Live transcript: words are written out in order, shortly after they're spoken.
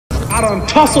I done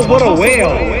tussle with a whale.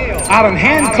 I done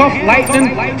handcuff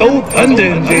lightning, throw thunder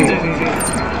in jail.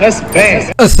 That's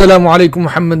bad. Assalamu alaikum,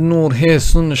 Muhammad Noor here,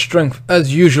 Sunnah Strength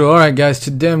as usual. Alright guys,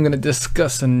 today I'm going to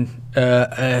discuss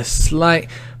a slight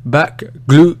back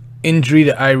glute injury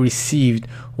that I received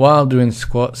while doing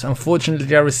squats.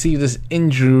 Unfortunately, I received this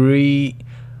injury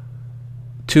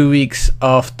 2 weeks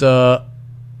after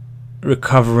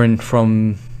recovering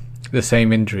from the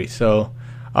same injury. So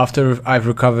after I've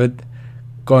recovered,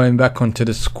 going back onto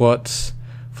the squats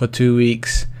for 2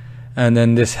 weeks, and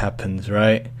then this happens,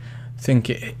 right? I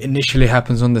think it initially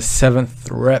happens on the 7th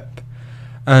rep,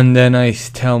 and then I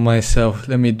tell myself,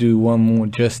 let me do one more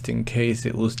just in case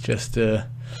it was just a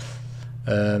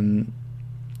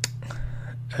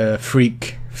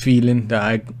freak feeling that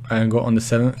I got on the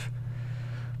 7th.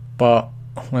 But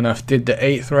when I did the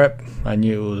 8th rep, I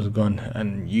knew it was gone,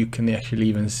 and you can actually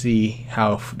even see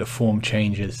how the form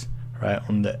changes, right,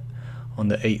 on the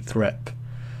 8th rep.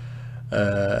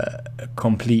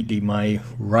 Completely my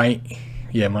right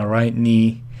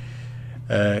knee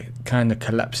kind of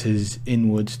collapses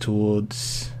inwards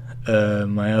towards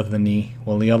my other knee,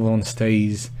 while the other one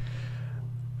stays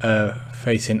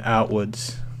facing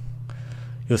outwards.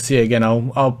 You'll see it again.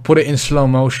 I'll put it in slow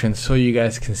motion so you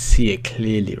guys can see it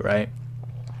clearly, right?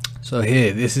 So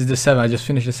here, this is the 7th. I just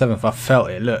finished the 7th. I felt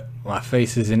it. Look, my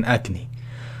face is in agony.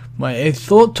 But I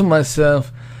thought to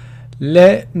myself,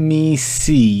 let me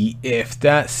see if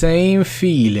that same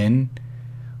feeling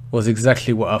was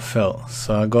exactly what I felt.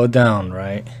 So I go down,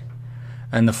 right?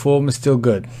 And the form is still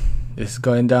good. It's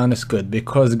going down, it's good,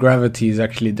 because gravity is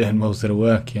actually doing most of the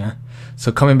work, yeah?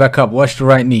 So coming back up, watch the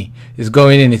right knee. It's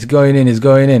going in, it's going in, it's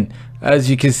going in. As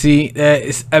you can see,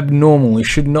 it's abnormal. It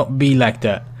should not be like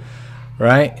that,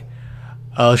 right?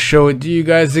 I'll show it to you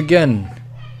guys again.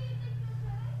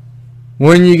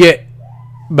 When you get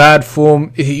bad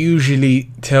form, it usually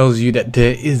tells you that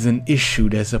there is an issue,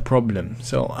 there's a problem.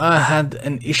 So I had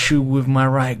an issue with my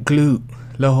right glute,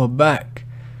 lower back,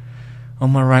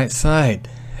 on my right side,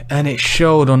 and it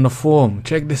showed on the form.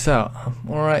 Check this out. I'm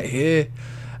alright here,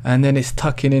 and then it's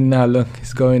tucking in now. Look,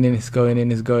 it's going in, it's going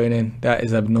in, it's going in. That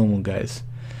is abnormal, guys.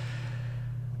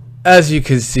 As you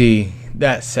can see,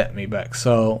 that set me back.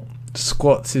 So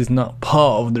squats is not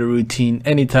part of the routine.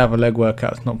 Any type of leg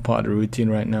workout is not part of the routine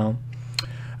right now.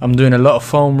 I'm doing a lot of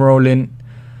foam rolling,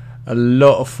 to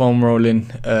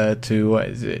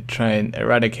try and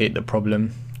eradicate the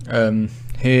problem.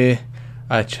 Here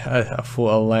I thought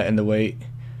I'll lighten the weight.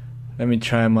 Let me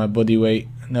try my body weight.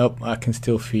 Nope, I can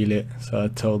still feel it. So I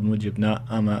told Mujib, nah,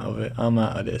 I'm out of it. I'm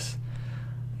out of this.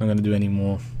 I'm not gonna do any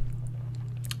more.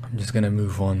 I'm just gonna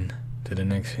move on to the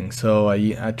next thing. So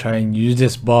I try and use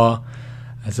this bar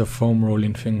as a foam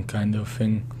rolling thing, kind of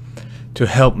thing, to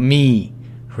help me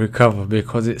recover,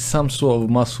 because it's some sort of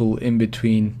muscle in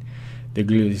between the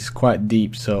glutes. It's quite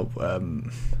deep, so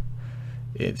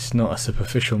it's not a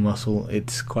superficial muscle,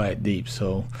 it's quite deep,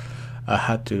 so I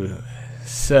had to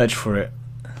search for it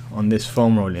on this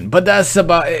foam rolling. But that's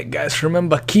about it, guys.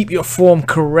 Remember, keep your form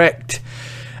correct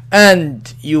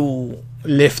and you'll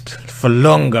lift for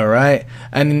longer, right?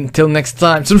 And until next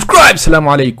time, subscribe.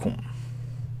 Assalamu alaikum.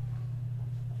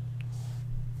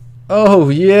 Oh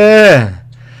yeah,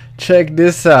 check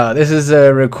this out. This is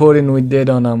a recording we did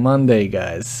on a Monday,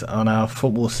 guys, on our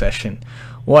football session.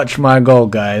 Watch my goal,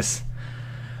 guys.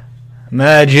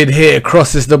 Majid here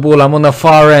crosses the ball. I'm on the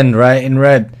far end, right, in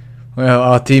red. Well,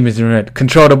 our team is in red.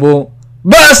 Control the ball.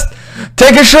 Burst!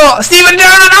 Take a shot. Steven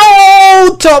Gerrard.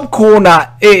 Oh, top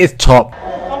corner. It is top.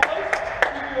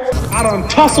 I done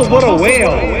tussle with a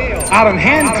whale. I done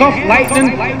handcuff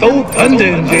lightning, throw thunder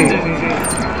in jail.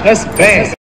 That's bad.